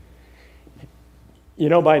You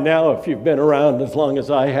know, by now, if you've been around as long as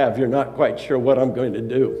I have, you're not quite sure what I'm going to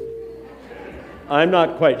do. I'm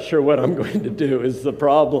not quite sure what I'm going to do is the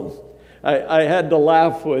problem. I had to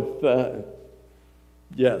laugh with,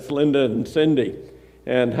 Linda and Cindy,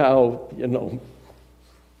 and how,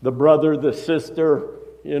 the brother, the sister,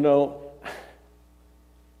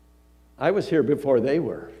 I was here before they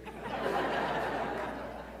were.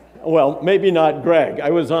 Well, maybe not Greg. I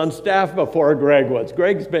was on staff before Greg was.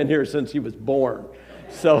 Greg's been here since he was born.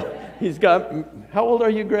 So he's got, how old are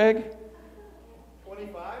you, Greg?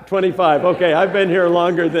 25. 25, okay. I've been here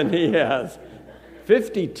longer than he has.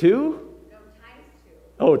 52? No, times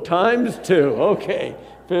 2. Oh, times 2, okay.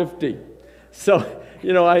 50. So,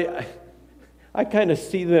 I kind of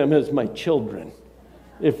see them as my children,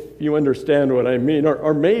 if you understand what I mean,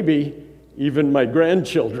 or maybe even my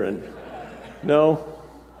grandchildren. No?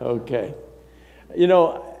 Okay.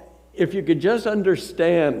 If you could just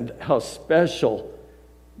understand how special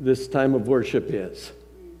this time of worship is.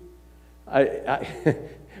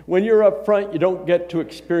 When you're up front, you don't get to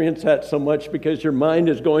experience that so much because your mind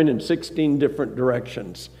is going in 16 different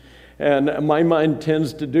directions. And my mind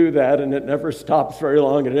tends to do that, and it never stops very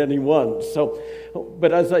long at any one.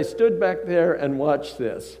 But as I stood back there and watched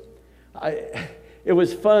this, it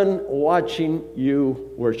was fun watching you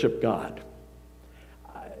worship God.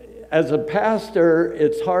 As a pastor,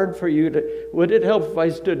 it's hard for you to... Would it help if I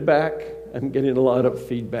stood back? I'm getting a lot of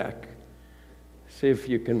feedback. See if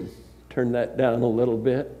you can turn that down a little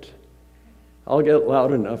bit. I'll get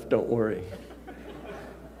loud enough, don't worry.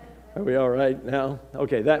 Are we all right now?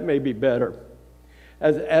 Okay, that may be better.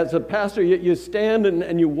 As a pastor, you stand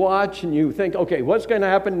and you watch and you think, okay, what's going to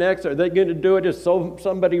happen next? Are they going to do it? Is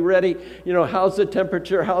somebody ready? How's the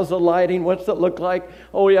temperature? How's the lighting? What's it look like?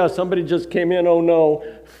 Oh yeah, somebody just came in, oh no.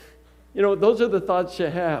 Those are the thoughts you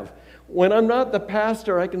have. When I'm not the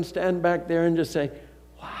pastor, I can stand back there and just say,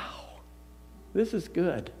 wow, this is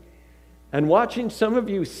good. And watching some of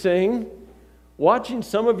you sing, watching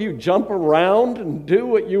some of you jump around and do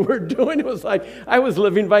what you were doing, it was like I was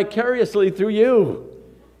living vicariously through you.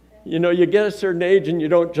 You get a certain age and you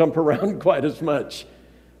don't jump around quite as much.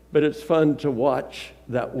 But it's fun to watch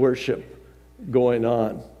that worship going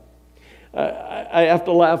on. I have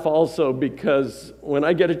to laugh also because when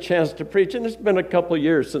I get a chance to preach, and it's been a couple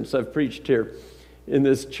years since I've preached here in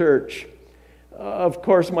this church, of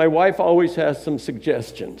course, my wife always has some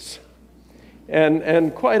suggestions.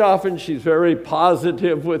 And quite often she's very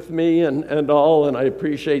positive with me and all, and I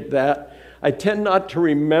appreciate that. I tend not to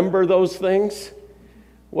remember those things.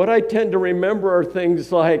 What I tend to remember are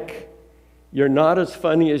things like, you're not as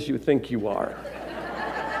funny as you think you are.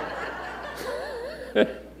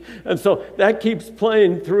 And so that keeps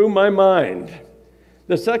playing through my mind.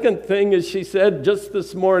 The second thing is she said just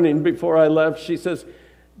this morning before I left, she says,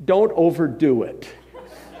 don't overdo it.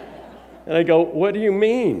 And I go, what do you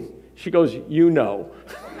mean? She goes, Then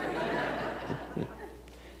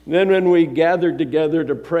when we gathered together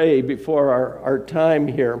to pray before our time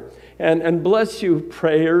here, and bless you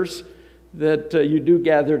prayers that you do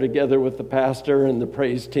gather together with the pastor and the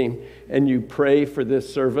praise team and you pray for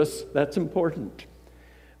this service, that's important.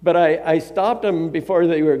 But I stopped them before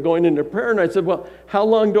they were going into prayer, and I said, well, how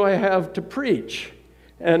long do I have to preach?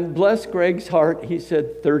 And bless Greg's heart, he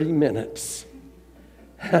said 30 minutes.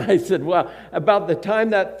 I said, well, about the time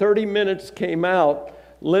that 30 minutes came out,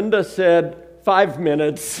 Linda said 5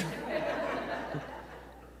 minutes.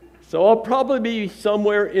 So I'll probably be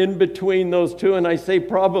somewhere in between those two, and I say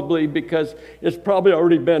probably because it's probably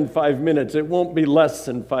already been 5 minutes. It won't be less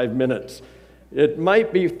than 5 minutes. It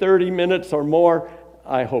might be 30 minutes or more.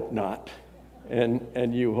 I hope not,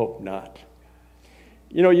 and you hope not.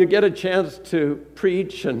 You get a chance to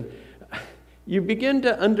preach, and you begin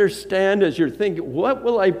to understand as you're thinking, what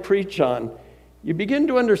will I preach on? You begin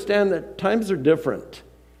to understand that times are different.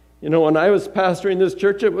 When I was pastoring this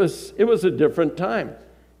church, it was a different time.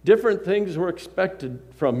 Different things were expected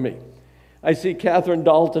from me. I see Catherine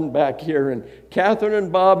Dalton back here, and Catherine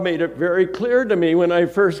and Bob made it very clear to me when I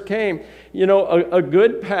first came. A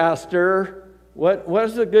good pastor... What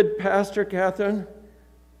is a good pastor, Catherine?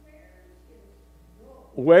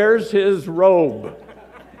 Wears his robe.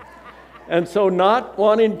 And so not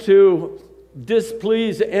wanting to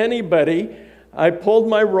displease anybody, I pulled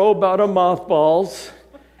my robe out of mothballs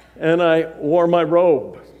and I wore my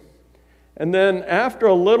robe. And then after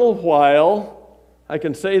a little while, I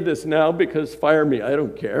can say this now because fire me, I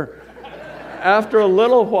don't care. After a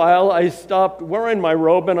little while, I stopped wearing my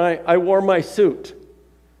robe and I wore my suit.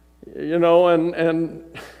 And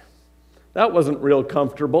that wasn't real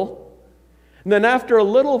comfortable. And then after a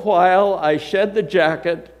little while, I shed the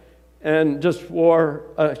jacket and just wore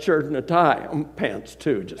a shirt and a tie, pants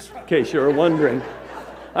too, just in case you were wondering.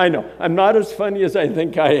 I know, I'm not as funny as I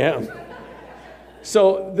think I am.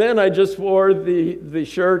 So then I just wore the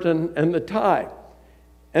shirt and the tie.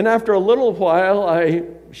 And after a little while, I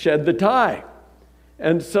shed the tie.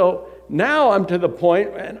 And so now I'm to the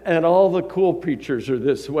point, and all the cool preachers are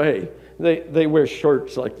this way. They wear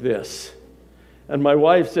shirts like this. And my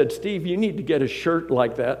wife said, Steve, you need to get a shirt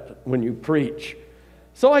like that when you preach.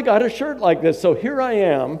 So I got a shirt like this. So here I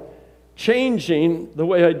am, changing the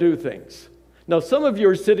way I do things. Now, some of you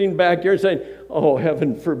are sitting back here saying, oh,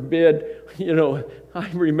 heaven forbid, I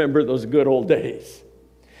remember those good old days.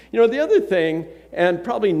 The other thing, and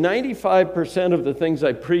probably 95% of the things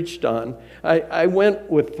I preached on, I went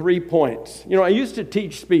with 3 points. I used to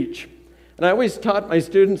teach speech, and I always taught my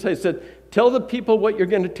students, I said, tell the people what you're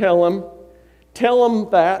going to tell them. Tell them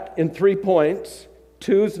that in 3 points.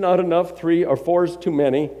 2's not enough, 3 or 4's too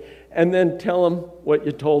many. And then tell them what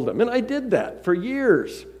you told them. And I did that for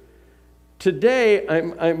years. Today,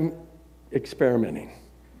 I'm experimenting.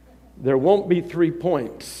 There won't be 3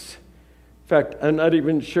 points. In fact, I'm not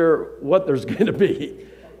even sure what there's going to be.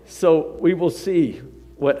 So we will see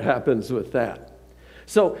what happens with that.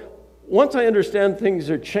 So once I understand things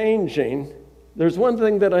are changing, there's one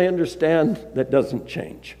thing that I understand that doesn't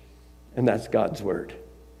change, and that's God's Word.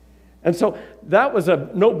 And so that was a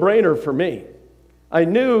no-brainer for me. I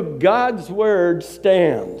knew God's Word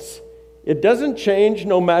stands. It doesn't change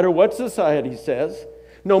no matter what society says,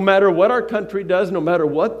 no matter what our country does, no matter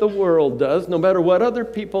what the world does, no matter what other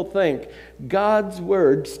people think. God's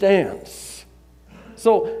Word stands.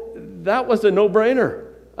 So that was a no-brainer.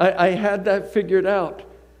 I had that figured out.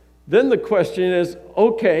 Then the question is,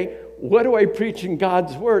 okay, what do I preach in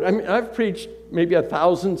God's Word? I've preached maybe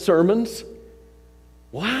 1,000 sermons.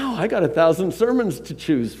 Wow, I got 1,000 sermons to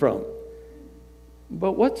choose from.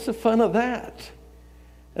 But what's the fun of that?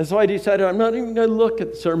 And so I decided I'm not even going to look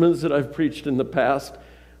at sermons that I've preached in the past.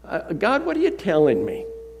 God, what are you telling me?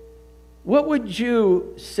 What would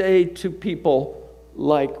you say to people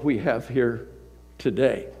like we have here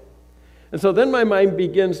today? And so then my mind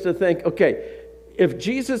begins to think, okay, if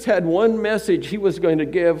Jesus had one message he was going to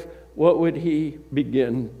give, what would he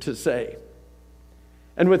begin to say?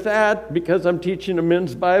 And with that, because I'm teaching a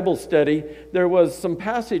men's Bible study, there was some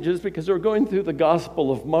passages, because we're going through the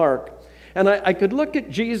Gospel of Mark, and I could look at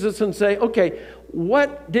Jesus and say, okay,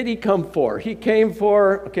 what did he come for? He came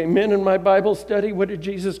for, men in my Bible study, what did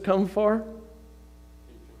Jesus come for?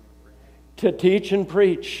 To teach and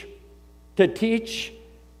preach. To teach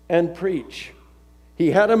and preach.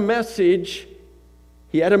 He had a message.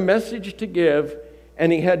 He had a message to give,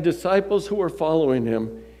 and he had disciples who were following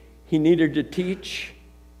him. He needed to teach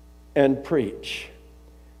and preach.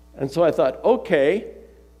 And so I thought, okay,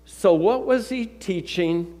 so what was he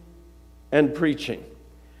teaching and preaching?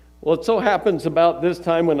 Well, it so happens about this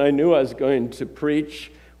time when I knew I was going to preach,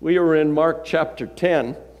 we were in Mark chapter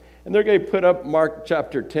 10, and they're going to put up Mark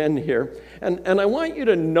chapter 10 here. And I want you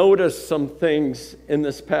to notice some things in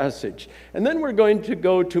this passage. And then we're going to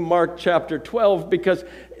go to Mark chapter 12, because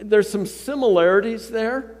there's some similarities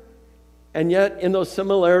there, and yet in those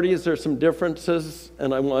similarities there's some differences,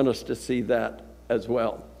 and I want us to see that as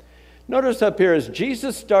well. Notice up here, as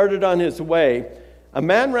Jesus started on his way, a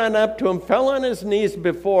man ran up to him, fell on his knees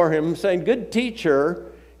before him, saying, "Good teacher,"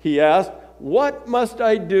 he asked, "what must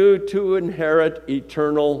I do to inherit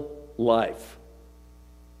eternal life?"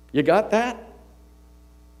 You got that?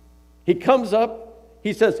 He comes up,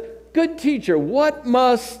 he says, "Good teacher, what's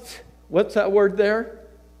that word there?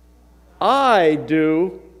 I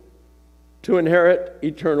do to inherit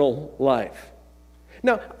eternal life."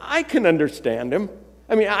 Now, I can understand him.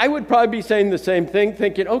 I would probably be saying the same thing,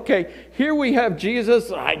 thinking, okay, here we have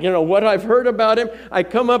Jesus, what I've heard about him. I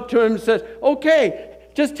come up to him and says, okay,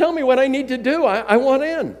 just tell me what I need to do. I want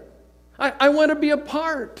in. I want to be a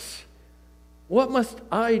part. What must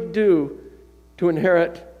I do to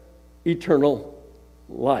inherit eternal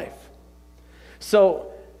life? So,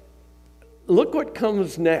 look what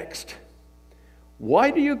comes next.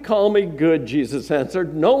 "Why do you call me good?" Jesus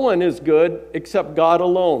answered. "No one is good except God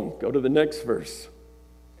alone." Go to the next verse.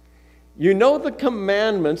 "You know the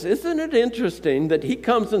commandments." Isn't it interesting that he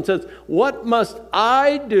comes and says, "What must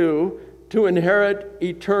I do to inherit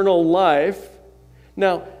eternal life?"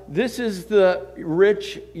 Now, this is the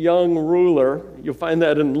rich young ruler. You'll find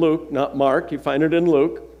that in Luke, not Mark. You find it in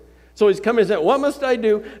Luke. So he's coming and saying, "What must I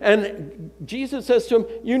do?" And Jesus says to him,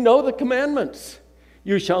 "You know the commandments.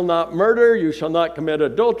 You shall not murder, you shall not commit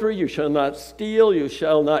adultery, you shall not steal, you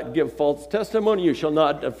shall not give false testimony, you shall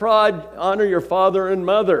not defraud, honor your father and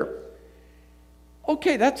mother."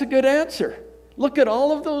 Okay, that's a good answer. Look at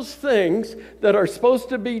all of those things that are supposed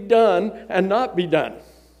to be done and not be done.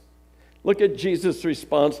 Look at Jesus'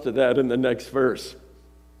 response to that in the next verse.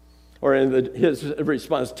 Or in his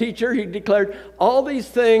response. Teacher, he declared, all these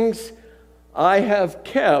things I have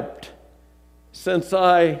kept since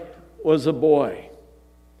I was a boy.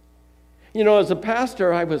 You know, as a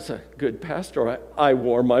pastor, I was a good pastor. I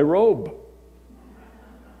wore my robe.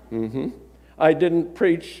 I didn't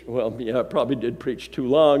preach, well, yeah, I probably did preach too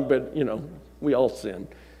long, but, you know, we all sin.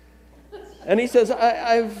 And he says,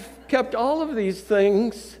 I've kept all of these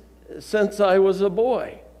things since I was a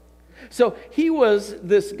boy. So he was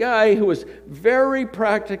this guy who was very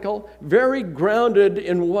practical, very grounded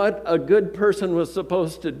in what a good person was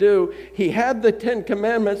supposed to do. He had the 10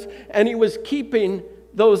 Commandments, and he was keeping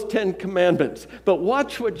those 10 Commandments. But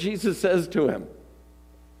watch what Jesus says to him.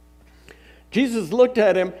 Jesus looked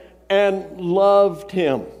at him and loved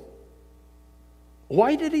him.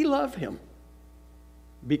 Why did he love him?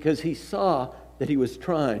 Because he saw that he was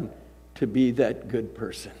trying to be that good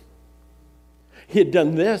person. He had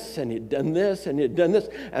done this, and he'd done this, and he'd done this.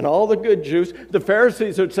 And all the good Jews, the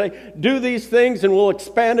Pharisees would say, do these things, and we'll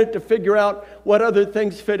expand it to figure out what other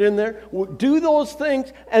things fit in there. Do those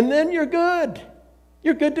things, and then you're good.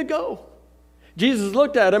 You're good to go. Jesus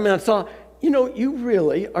looked at him and saw, you know, you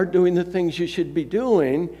really are doing the things you should be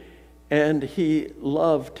doing. And he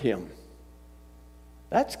loved him.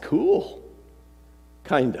 That's cool.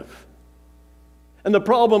 Kind of. And the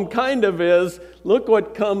problem kind of is, look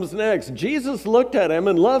what comes next. Jesus looked at him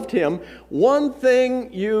and loved him. One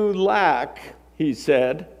thing you lack, he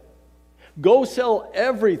said. Go sell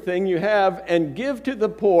everything you have and give to the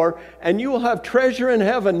poor, and you will have treasure in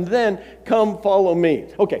heaven. Then come follow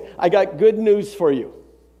me. Okay, I got good news for you.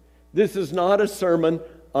 This is not a sermon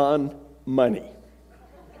on money.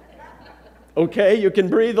 Okay, you can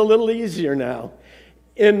breathe a little easier now.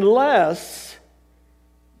 Unless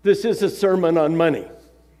this is a sermon on money.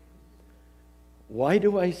 Why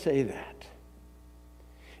do I say that?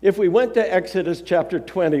 If we went to Exodus chapter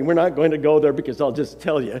 20, we're not going to go there because I'll just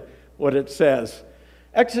tell you what it says.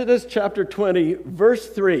 Exodus chapter 20, verse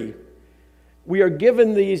 3, we are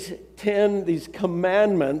given these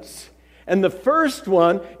commandments, and the first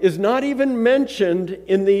one is not even mentioned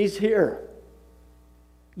in these here.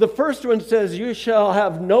 The first one says, you shall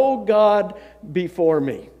have no God before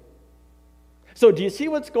me. So do you see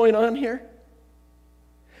what's going on here?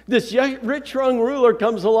 This rich young ruler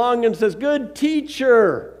comes along and says, good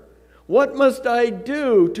teacher, what must I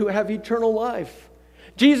do to have eternal life?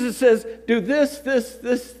 Jesus says, do this,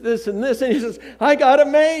 and this. And he says, I got it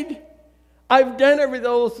made. I've done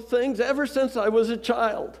those things ever since I was a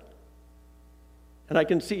child. And I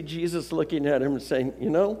can see Jesus looking at him and saying, you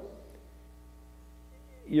know,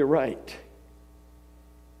 you're right.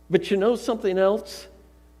 But you know something else?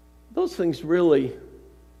 Those things really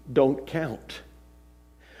don't count.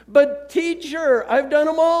 But teacher, I've done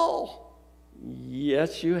them all.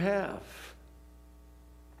 Yes, you have.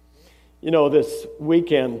 You know, this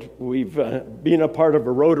weekend, we've been a part of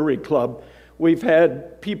a Rotary Club. We've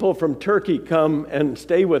had people from Turkey come and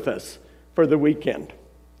stay with us for the weekend.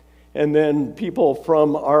 And then people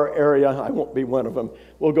from our area, I won't be one of them,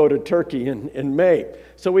 will go to Turkey in May.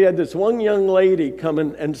 So we had this one young lady come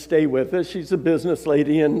and stay with us. She's a business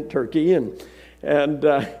lady in Turkey. And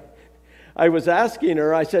I was asking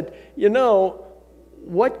her, I said, you know,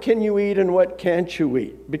 what can you eat and what can't you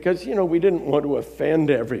eat? Because, you know, we didn't want to offend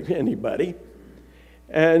anybody.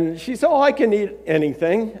 And she said, oh, I can eat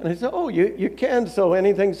anything. And I said, oh, you can, so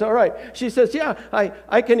anything's all right. She says, yeah,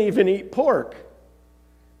 I can even eat pork.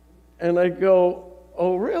 And I go,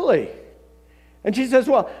 oh, really? And she says,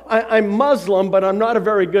 well, I'm Muslim, but I'm not a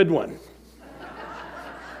very good one.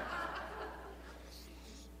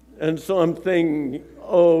 And so I'm thinking,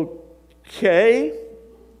 okay.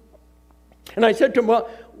 And I said to him, well,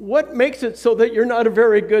 what makes it so that you're not a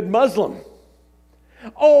very good Muslim?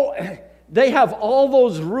 Oh, they have all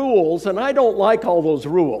those rules, and I don't like all those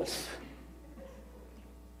rules.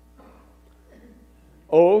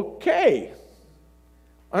 Okay.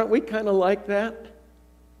 Aren't we kind of like that?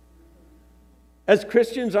 As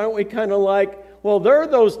Christians, aren't we kind of like, well, there are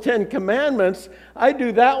those 10 commandments. I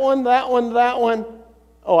do that one, that one, that one.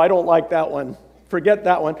 Oh, I don't like that one. Forget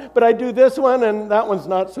that one. But I do this one, and that one's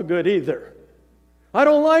not so good either. I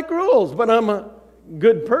don't like rules, but I'm a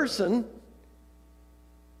good person.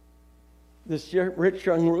 This rich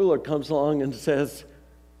young ruler comes along and says,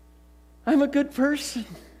 I'm a good person.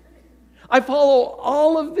 I follow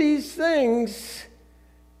all of these things.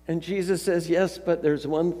 And Jesus says, yes, but there's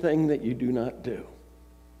one thing that you do not do.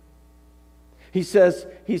 He says,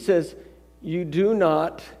 you do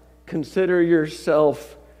not consider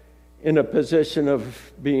yourself in a position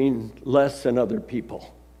of being less than other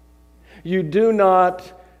people. You do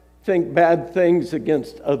not think bad things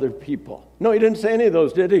against other people. No, he didn't say any of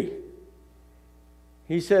those, did he?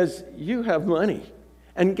 He says, you have money.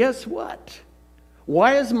 And guess what?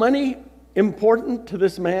 Why is money important to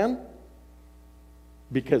this man?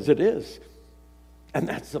 Because it is. And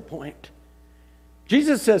that's the point.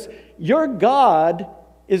 Jesus says, your God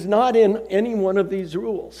is not in any one of these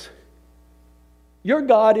rules. Your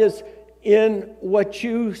God is in what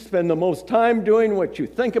you spend the most time doing, what you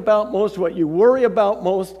think about most, what you worry about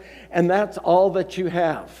most, and that's all that you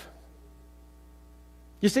have.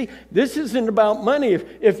 You see, this isn't about money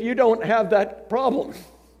if you don't have that problem.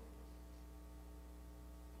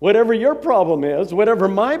 Whatever your problem is, whatever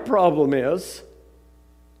my problem is,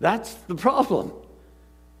 that's the problem.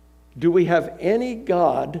 Do we have any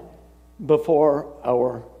God before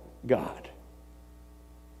our God?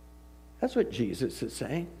 That's what Jesus is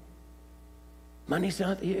saying. Money's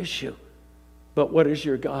not the issue, but what is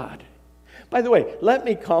your God? By the way, let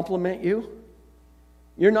me compliment you.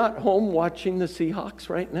 You're not home watching the Seahawks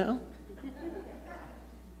right now?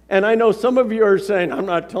 And I know some of you are saying, I'm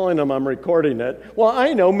not telling them I'm recording it. Well,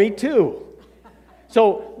 I know, me too.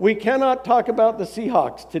 So we cannot talk about the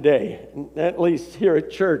Seahawks today, at least here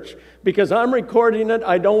at church, because I'm recording it.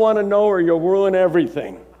 I don't want to know or you'll ruin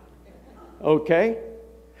everything. Okay?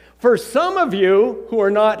 For some of you who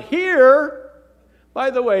are not here, by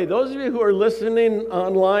the way, those of you who are listening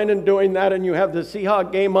online and doing that and you have the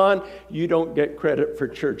Seahawk game on, you don't get credit for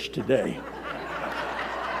church today.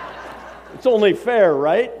 It's only fair,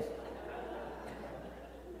 right?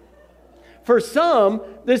 For some,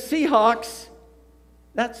 the Seahawks,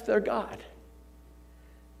 that's their God.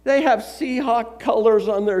 They have Seahawk colors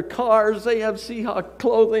on their cars. They have Seahawk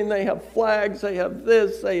clothing. They have flags. They have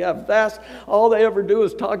this. They have that. All they ever do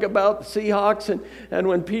is talk about the Seahawks. And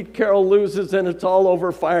when Pete Carroll loses, then it's all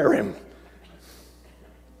over, fire him.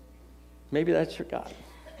 Maybe that's your God.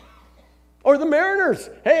 Or the Mariners.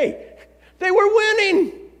 Hey, they were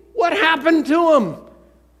winning. What happened to them?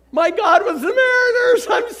 My God was the Mariners.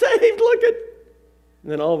 I'm saved. Look at.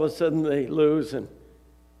 And then all of a sudden they lose and.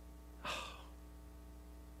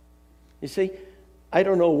 You see, I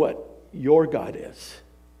don't know what your God is.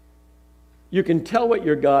 You can tell what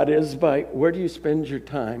your God is by where do you spend your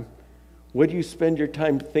time? What do you spend your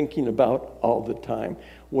time thinking about all the time?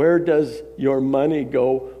 Where does your money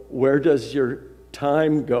go? Where does your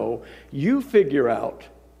time go? You figure out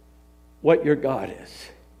what your God is.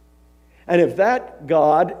 And if that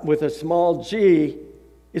God with a small g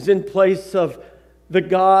is in place of the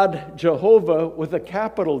God Jehovah with a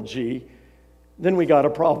capital G, then we got a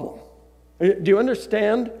problem. Do you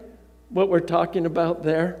understand what we're talking about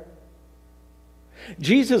there?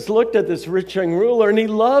 Jesus looked at this rich young ruler and he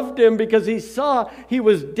loved him because he saw he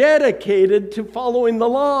was dedicated to following the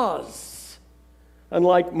laws.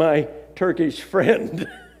 Unlike my Turkish friend.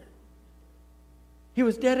 He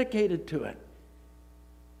was dedicated to it.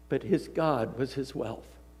 But his God was his wealth.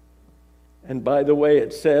 And by the way,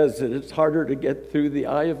 it says that it's harder to get through the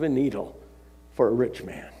eye of a needle for a rich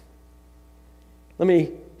man. Let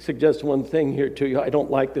me suggest one thing here to you. I don't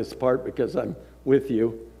like this part because I'm with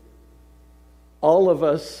you. All of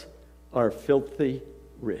us are filthy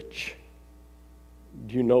rich.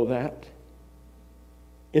 Do you know that?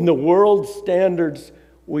 In the world's standards,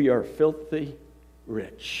 we are filthy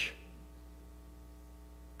rich.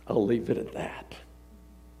 I'll leave it at that.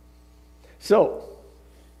 So,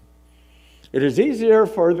 it is easier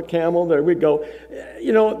for the camel. There we go.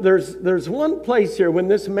 You know, there's one place here when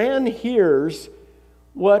this man hears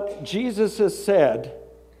what Jesus has said.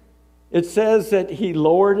 It says that he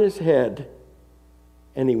lowered his head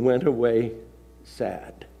and he went away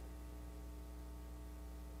sad.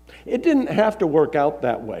 It didn't have to work out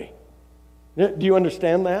that way. Do you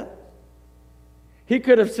understand that? He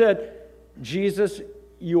could have said, Jesus,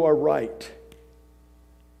 you are right.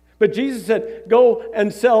 But Jesus said, go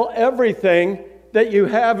and sell everything that you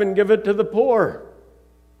have and give it to the poor.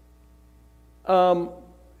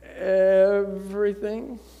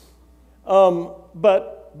 Everything?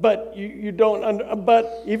 But you don't,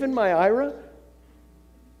 but even my IRA?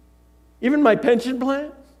 Even my pension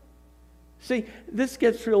plan? See, this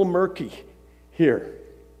gets real murky here.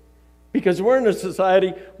 Because we're in a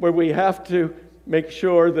society where we have to make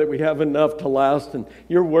sure that we have enough to last, and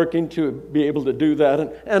you're working to be able to do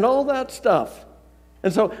that, and all that stuff.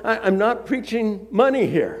 And so I'm not preaching money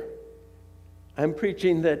here. I'm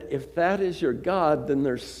preaching that if that is your God, then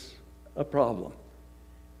there's a problem.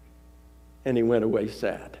 And he went away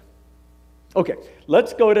sad. Okay,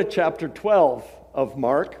 let's go to chapter 12 of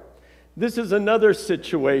Mark. This is another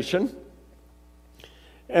situation.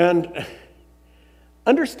 And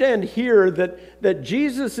understand here that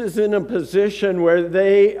Jesus is in a position where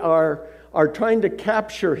they are trying to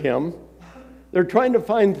capture him. They're trying to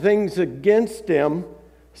find things against him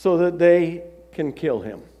so that they can kill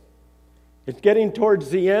him. It's getting towards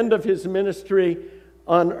the end of his ministry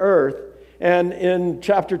on earth. And in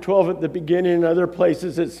chapter 12 at the beginning and other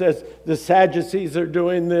places it says the Sadducees are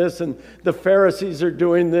doing this and the Pharisees are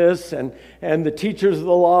doing this and the teachers of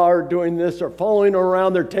the law are doing this, are following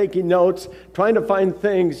around, they're taking notes, trying to find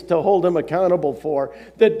things to hold him accountable for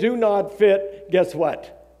that do not fit, guess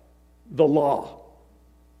what? The law.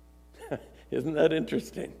 Isn't that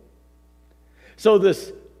interesting? So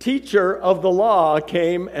this teacher of the law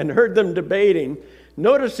came and heard them debating.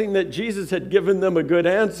 Noticing that Jesus had given them a good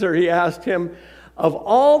answer, he asked him, of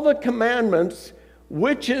all the commandments,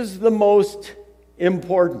 which is the most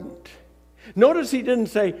important? Notice he didn't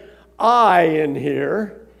say, I in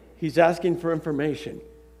here. He's asking for information.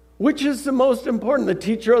 Which is the most important? The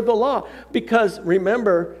teacher of the law. Because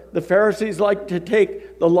remember, the Pharisees liked to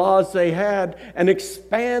take the laws they had and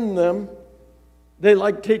expand them. They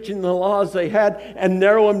liked teaching the laws they had and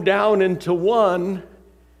narrow them down into one.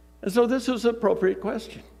 And so this was an appropriate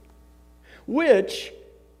question. Which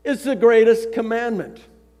is the greatest commandment?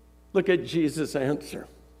 Look at Jesus' answer.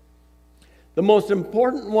 The most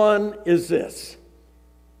important one is this.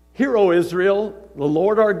 Hear, O Israel, the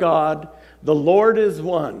Lord our God, the Lord is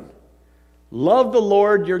one. Love the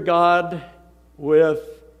Lord your God with,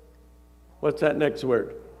 what's that next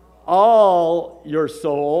word? All your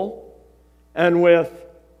soul, and with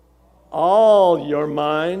all your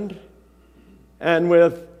mind, and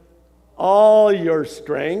with all your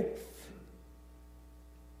strength.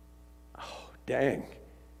 Oh, dang.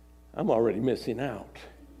 I'm already missing out.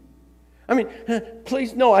 I mean,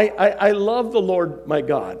 please know, I love the Lord my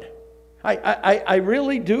God. I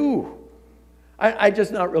really do. I'm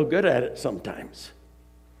just not real good at it sometimes.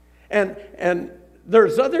 And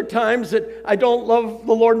there's other times that I don't love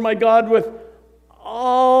the Lord my God with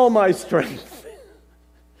all my strength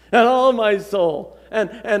and all my soul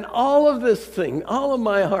and all of this thing, all of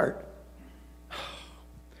my heart.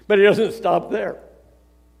 But he doesn't stop there.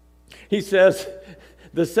 He says,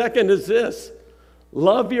 the second is this: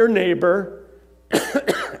 love your neighbor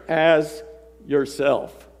as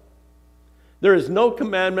yourself. There is no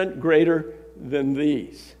commandment greater than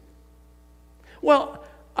these. Well,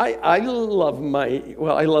 I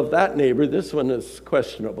love that neighbor. This one is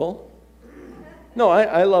questionable. No,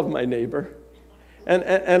 I love my neighbor.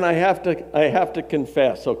 And I have to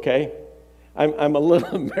confess, okay? I'm a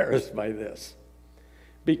little embarrassed by this.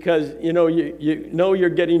 Because, you know you're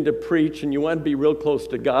getting to preach and you want to be real close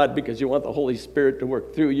to God because you want the Holy Spirit to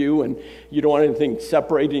work through you and you don't want anything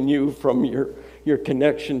separating you from your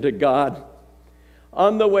connection to God.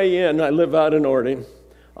 On the way in, I live out in Ording.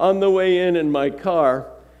 On the way in my car,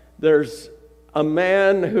 there's a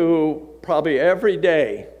man who probably every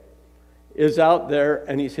day is out there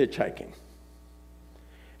and he's hitchhiking.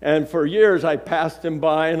 And for years I passed him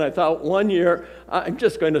by and I thought one year I'm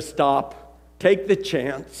just going to stop, take the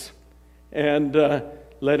chance, and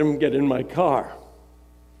let him get in my car.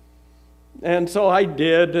 And so I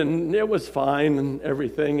did, and it was fine and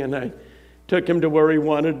everything, and I took him to where he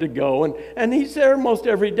wanted to go, and he's there most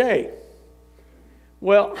every day.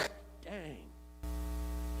 Well, dang.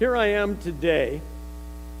 Here I am today.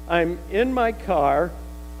 I'm in my car.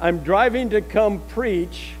 I'm driving to come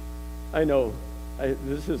preach. I know,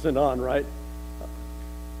 this isn't on, right?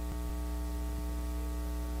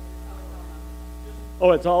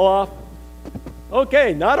 Oh, it's all off?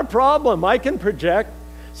 Okay, not a problem. I can project.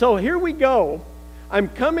 So here we go. I'm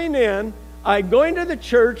coming in. I'm going to the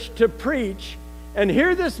church to preach. And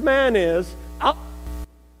here this man is.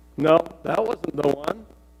 No, that wasn't the one.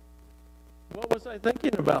 What was I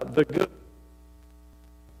thinking about? The good.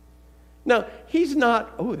 Now, he's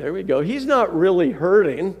not, oh, there we go. He's not really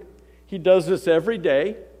hurting. He does this every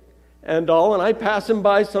day and all. And I pass him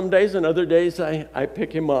by some days, and other days I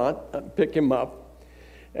pick him up.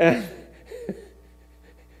 And,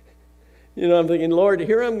 I'm thinking, Lord,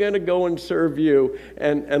 here I'm going to go and serve you,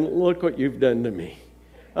 and look what you've done to me.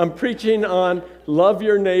 I'm preaching on love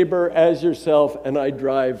your neighbor as yourself, and I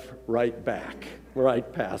drive right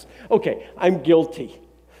past. Okay, I'm guilty.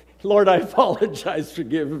 Lord, I apologize,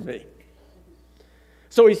 forgive me.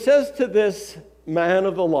 So he says to this man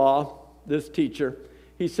of the law, this teacher,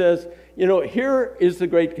 he says, here is the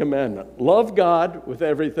great commandment. Love God with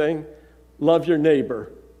everything, love your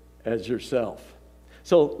neighbor as yourself.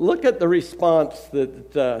 So look at the response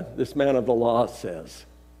that this man of the law says.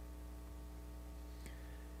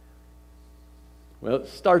 Well, it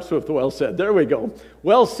starts with well said. There we go.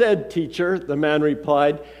 Well said, teacher, the man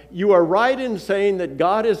replied. You are right in saying that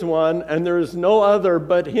God is one and there is no other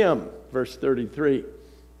but him. Verse 33.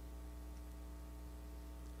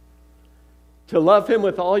 To love him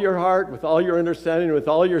with all your heart, with all your understanding, with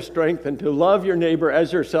all your strength, and to love your neighbor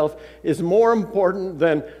as yourself is more important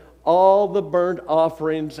than all the burnt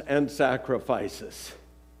offerings and sacrifices.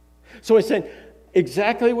 So he's saying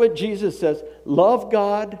exactly what Jesus says. Love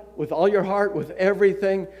God with all your heart, with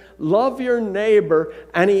everything. Love your neighbor.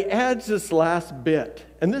 And he adds this last bit.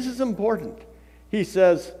 And this is important. He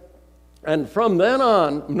says, and from then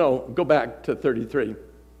on, no, go back to 33.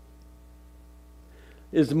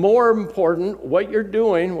 Is more important, what you're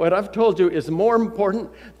doing, what I've told you, is more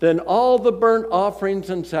important than all the burnt offerings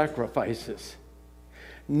and sacrifices.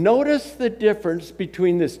 Notice the difference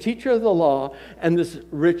between this teacher of the law and this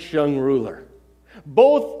rich young ruler.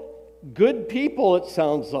 Both good people, it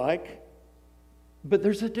sounds like, but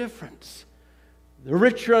there's a difference. The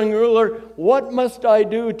rich young ruler, what must I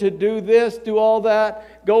do to do this, do all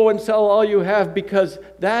that? Go and sell all you have because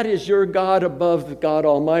that is your God above the God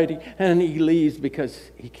Almighty. And he leaves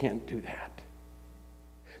because he can't do that.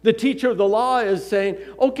 The teacher of the law is saying,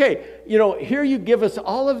 okay, here you give us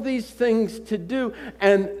all of these things to do,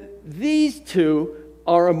 and these two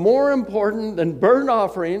are more important than burnt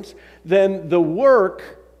offerings, than the work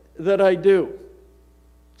that I do.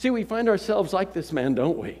 See, we find ourselves like this man,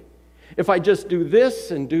 don't we? If I just do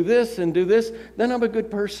this and do this and do this, then I'm a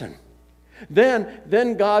good person.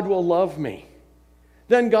 Then God will love me.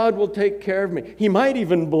 Then God will take care of me. He might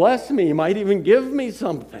even bless me. He might even give me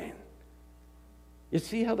something. You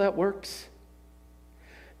see how that works?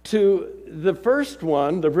 To the first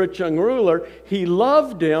one, the rich young ruler, he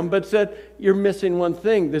loved him but said, you're missing one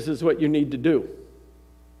thing. This is what you need to do.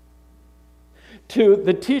 To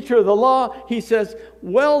the teacher of the law, he says,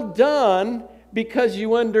 well done, because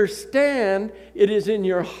you understand it is in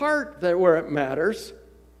your heart that where it matters.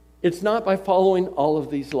 It's not by following all of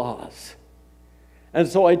these laws. And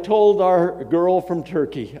so I told our girl from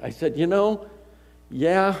Turkey, I said,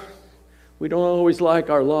 yeah, we don't always like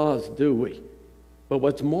our laws, do we? But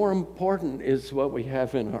what's more important is what we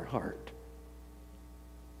have in our heart.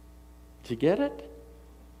 Did you get it?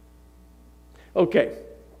 Okay.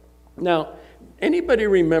 Now, anybody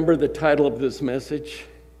remember the title of this message?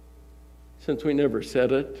 Since we never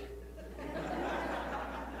said it.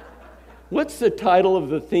 What's the title of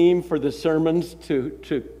the theme for the sermons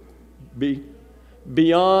to be?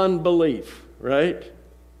 Beyond belief, right?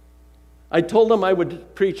 I told them I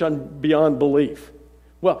would preach on beyond belief.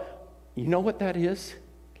 Well, you know what that is?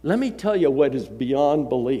 Let me tell you what is beyond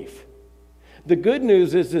belief. The good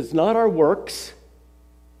news is it's not our works.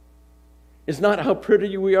 It's not how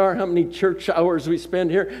pretty we are, how many church hours we spend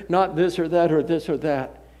here, not this or that or this or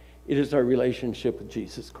that. It is our relationship with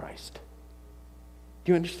Jesus Christ.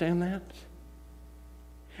 Do you understand that?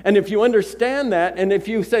 And if you understand that, and if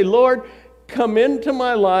you say, Lord, come into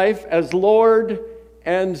my life as Lord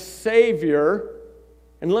and Savior,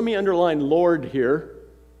 and let me underline Lord here,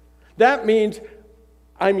 that means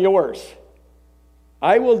I'm yours.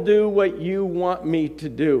 I will do what you want me to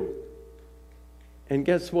do. And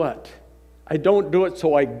guess what? I don't do it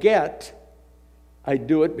so I get. I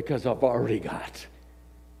do it because I've already got.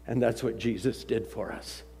 And that's what Jesus did for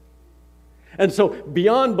us. And so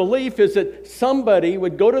beyond belief is that somebody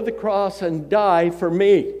would go to the cross and die for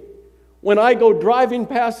me. When I go driving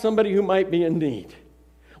past somebody who might be in need.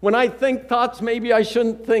 When I think thoughts maybe I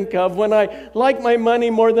shouldn't think of. When I like my money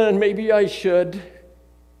more than maybe I should.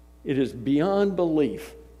 It is beyond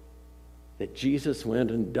belief that Jesus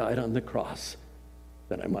went and died on the cross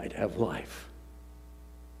that I might have life.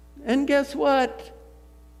 And guess what?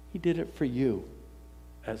 He did it for you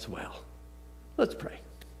as well. Let's pray.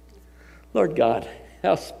 Lord God,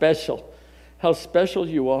 how special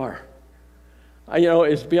you are.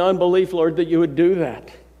 It's beyond belief, Lord, that you would do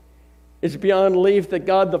that. It's beyond belief that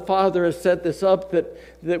God the Father has set this up,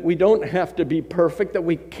 that we don't have to be perfect, that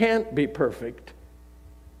we can't be perfect,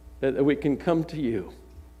 that we can come to you.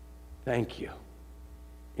 Thank you.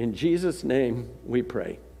 In Jesus' name we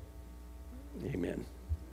pray. Amen.